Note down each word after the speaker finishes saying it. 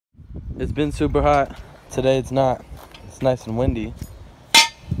It's been super hot. Today it's not. It's nice and windy.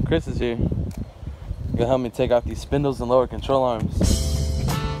 Chris is here. He's gonna help me take off these spindles and lower control arms.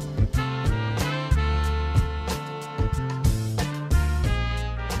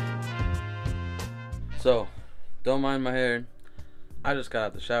 So, don't mind my hair. I just got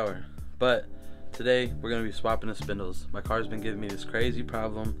out the shower. But today we're gonna be swapping the spindles. My car's been giving me this crazy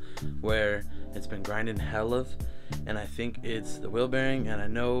problem where it's been grinding hella, and I think it's the wheel bearing, and I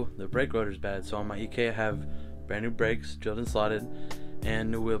know the brake rotor's bad. So on my EK I have brand new brakes, drilled and slotted, and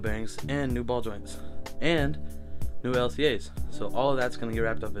new wheel bearings, and new ball joints, and new LCAs. So all of that's gonna get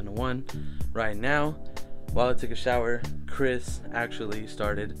wrapped up into one. Right now, while I took a shower, Chris actually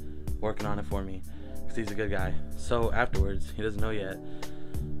started working on it for me because he's a good guy. So afterwards, he doesn't know yet,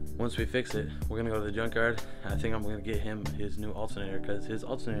 once we fix it, we're gonna go to the junkyard. I think I'm gonna get him his new alternator because his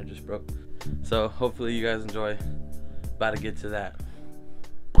alternator just broke. So hopefully you guys enjoy. About to get to that.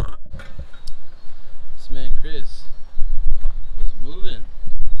 This man Chris was moving.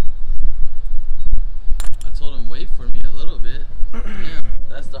 I told him wait for me a little bit. Damn,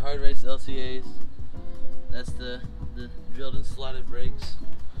 that's the hard race LCAs. That's the drilled and slotted brakes.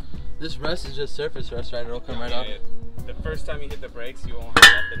 This rust is just surface rust, right? It'll come right off. The first time you hit the brakes, you won't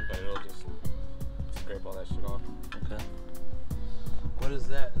have nothing, but it'll just scrape all that shit off. Okay. What is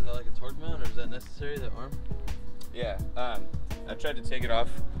that? Is that like a torque mount, or is that necessary, that arm? Yeah, I tried to take it off,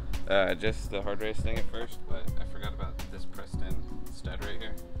 just the hard race thing at first, but I forgot about this pressed in stud right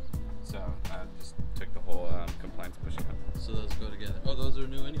here. So I just took the whole compliance bushing out. So those go together. Oh, those are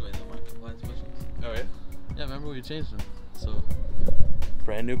new anyway, though, my compliance bushings. Oh yeah? Yeah, remember we changed them. So,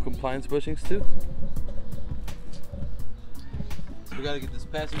 brand new compliance bushings too. So we gotta get this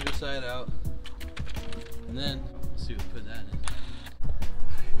passenger side out, and then let's see what we put that in.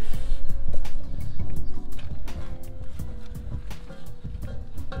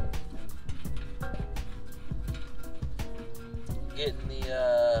 Getting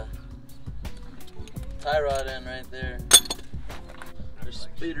the tie rod in right there. There's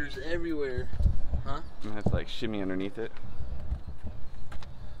spitters everywhere. Huh? I'm gonna have to like shimmy underneath it.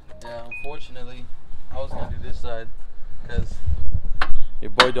 Yeah, unfortunately, I was gonna do this side because your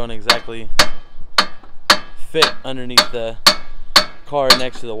boy don't exactly fit underneath the car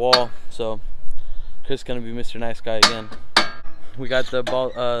next to the wall. So Chris gonna be Mr. Nice Guy again. We got the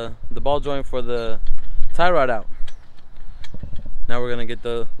ball joint for the tie rod out. Now we're gonna get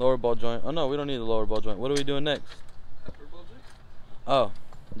the lower ball joint. Oh no, we don't need the lower ball joint. What are we doing next? Upper ball joint? Oh,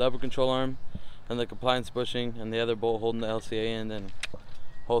 the upper control arm and the compliance bushing and the other bolt holding the LCA in, and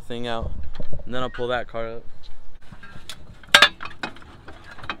whole thing out. And then I'll pull that car up.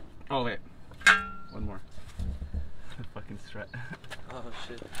 Oh wait, one more. Fucking strut. Oh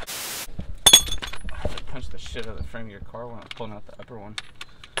shit. I punched the shit out of the frame of your car when I was pulling out the upper one.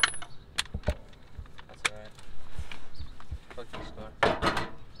 That's alright. Fuck this car.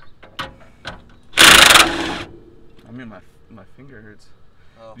 I mean, my finger hurts.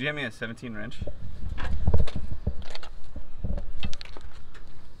 Oh. Did you have me a 17 wrench?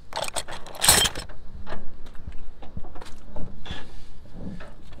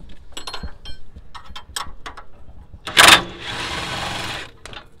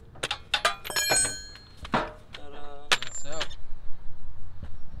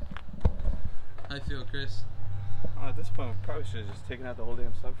 How you feel, Chris? Oh, at this point, we probably should have just taken out the whole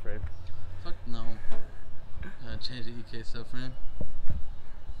damn subframe. Fuck no. Change the EK subframe.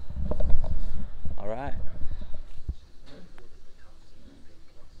 Alright.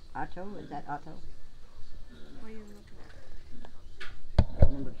 Otto? Is that Otto? What are you looking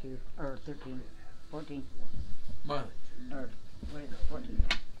at? Number 2, or 13, 14, Marley. or what is it, 14?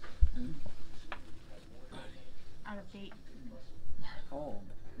 Out of date. Oh.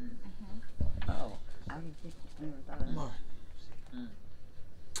 Oh. I just never thought of that. Marley.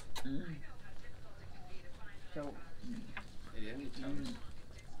 So,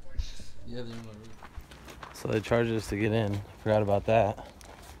 Yeah, so they charged us to get in. Forgot about that.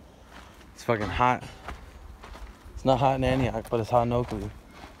 It's fucking hot. It's not hot in Antioch, but it's hot in Oakley.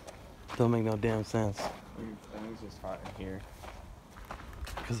 Don't make no damn sense. I think it's just hot in here.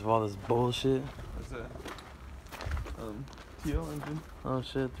 Because of all this bullshit. What's that? TL engine. Oh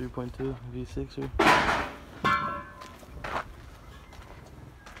shit, 3.2 V6er.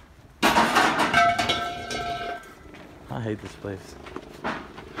 I hate this place.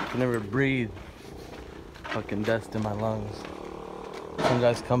 I can never breathe. Fucking dust in my lungs. Some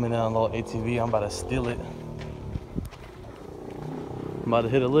guy's coming in on a little ATV. I'm about to steal it. I'm about to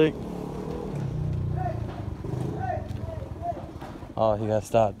hit a lick. Oh, he got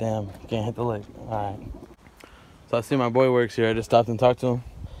stopped. Damn, can't hit the lick. All right. So I see my boy works here. I just stopped and talked to him.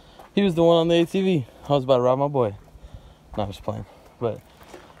 He was the one on the ATV. I was about to rob my boy. No, I'm just playing. But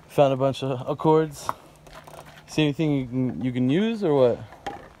found a bunch of Accords. See anything you can use or what?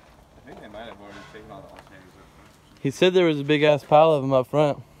 I think they might have already taken all the alternators. He said there was a big ass pile of them up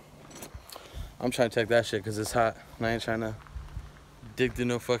front. I'm trying to check that shit because it's hot. And I ain't trying to dig through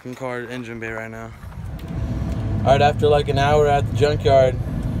no fucking car engine bay right now. Alright, after like an hour at the junkyard,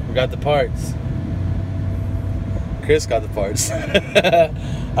 we got the parts. Chris got the parts. I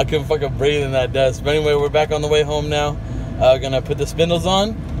couldn't fucking breathe in that dust. But anyway, we're back on the way home now. Gonna put the spindles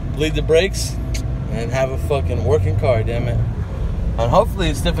on, bleed the brakes, and have a fucking working car, damn it. And hopefully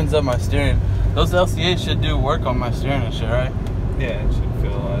it stiffens up my steering. Those LCAs should do work on my steering and shit, right? Yeah, it should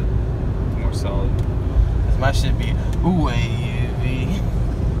feel a lot more solid. Cause my shit be wavy.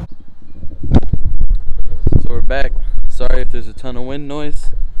 So we're back. Sorry if there's a ton of wind noise.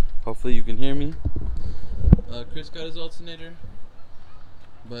 Hopefully you can hear me. Chris got his alternator,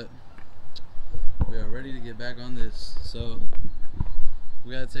 but we are ready to get back on this. So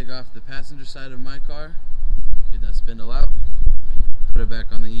we gotta take off the passenger side of my car, get that spindle out, put it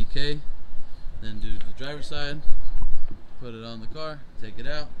back on the EK, then do the driver's side, put it on the car, take it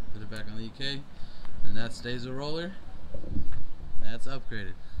out, put it back on the EK, and that stays a roller. That's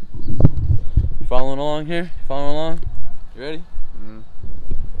upgraded. Following along here? Following along? You ready? Mm-hmm.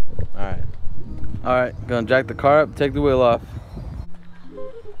 Alright, gonna jack the car up, take the wheel off.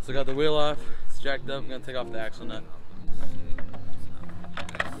 So got the wheel off, it's jacked up, I'm gonna take off the axle nut.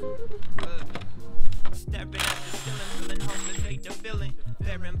 Stepping out the ceiling, feeling hopeless, hate the feeling.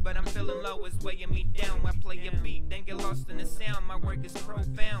 But I'm feeling low, it's weighing me down. I play a beat, then get lost in the sound. My work is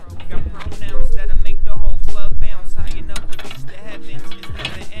profound. Got pronouns that'll make the whole club bounce. High enough to reach the heavens, it's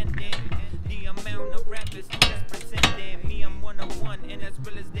never ending. The amount of rappers just pretending. Me, I'm one of one, and as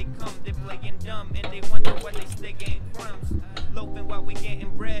real as they come, they're playing dumb, and they wonder why they stay getting crumbs. Loafing while we getting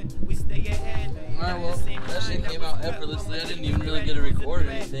bread, we stay ahead. Alright, well, that shit came out effortlessly. I didn't even really get to record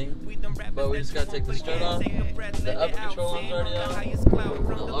anything. But we just gotta take the strut off. The upper control arm's already out.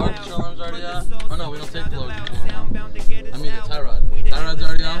 The lower control arm's already out. Oh no, we don't take the lower control arm. I mean the tie rod. Tie rod's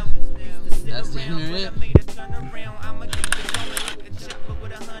already out. That's damn near it.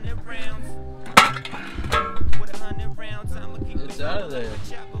 It's out of there.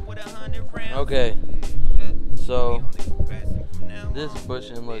 Okay. So this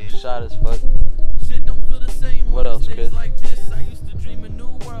bushing looks shot as fuck. What else, Chris?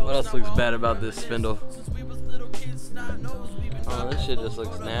 What else looks bad about this spindle? Oh, this shit just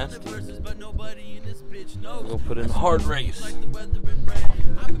looks nasty. We'll put in hard race.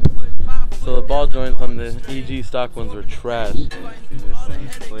 So the ball joints on the EG stock ones were trash. This thing,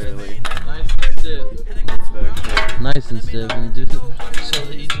 clearly. Nice and stiff. Much better. Nice and stiff. And do show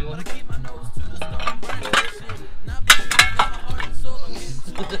the EG one.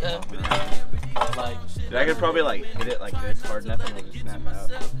 Like, dude, I could probably like hit it like this hard enough and it'll just snap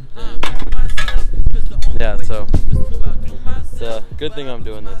out. Yeah, so it's a good thing I'm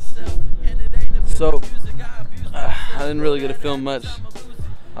doing this. So I didn't really get to film much.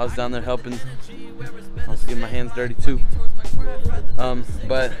 I was down there helping. I was getting my hands dirty too.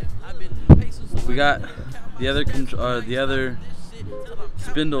 But we got the other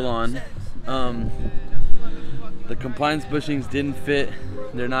spindle on. The compliance bushings didn't fit.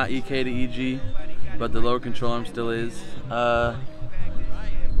 They're not EK to EG, but the lower control arm still is. The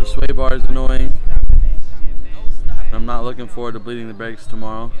sway bar is annoying. I'm not looking forward to bleeding the brakes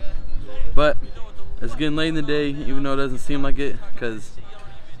tomorrow. But it's getting late in the day, even though it doesn't seem like it, because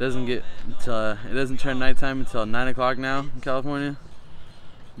it doesn't turn nighttime until 9 o'clock now in California.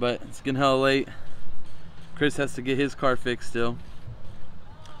 But it's getting hella late. Chris has to get his car fixed still.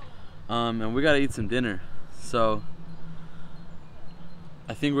 And we gotta eat some dinner. So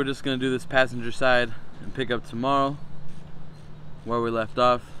I think we're just gonna do this passenger side and pick up tomorrow where we left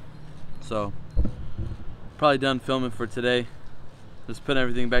off. So probably done filming for today. Just putting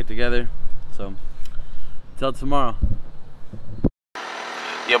everything back together. So till tomorrow.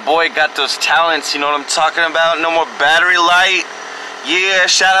 Your boy got those talents, you know what I'm talking about? No more battery light. Yeah,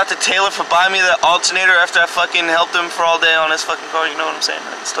 shout out to Taylor for buying me the alternator after I fucking helped him for all day on his fucking car, you know what I'm saying?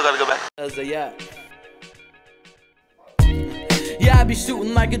 I still gotta go back. Yeah, I be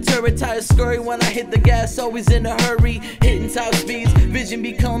shooting like a turret, tires scurry when I hit the gas, always in a hurry, hitting top speeds, vision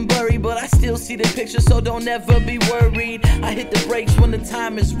become blurry, but I still see the picture, so don't ever be worried. I hit the brakes when the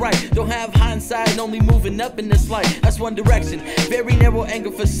time is right, don't have hindsight, only moving up in this light. That's one direction, very narrow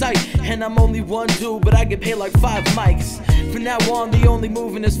angle for sight, and I'm only one dude, but I get paid like 5 mics. From now on, the only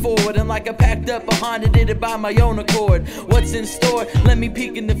moving is forward, and like I packed up a Honda, did it by my own accord. What's in store? Let me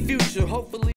peek in the future, hopefully.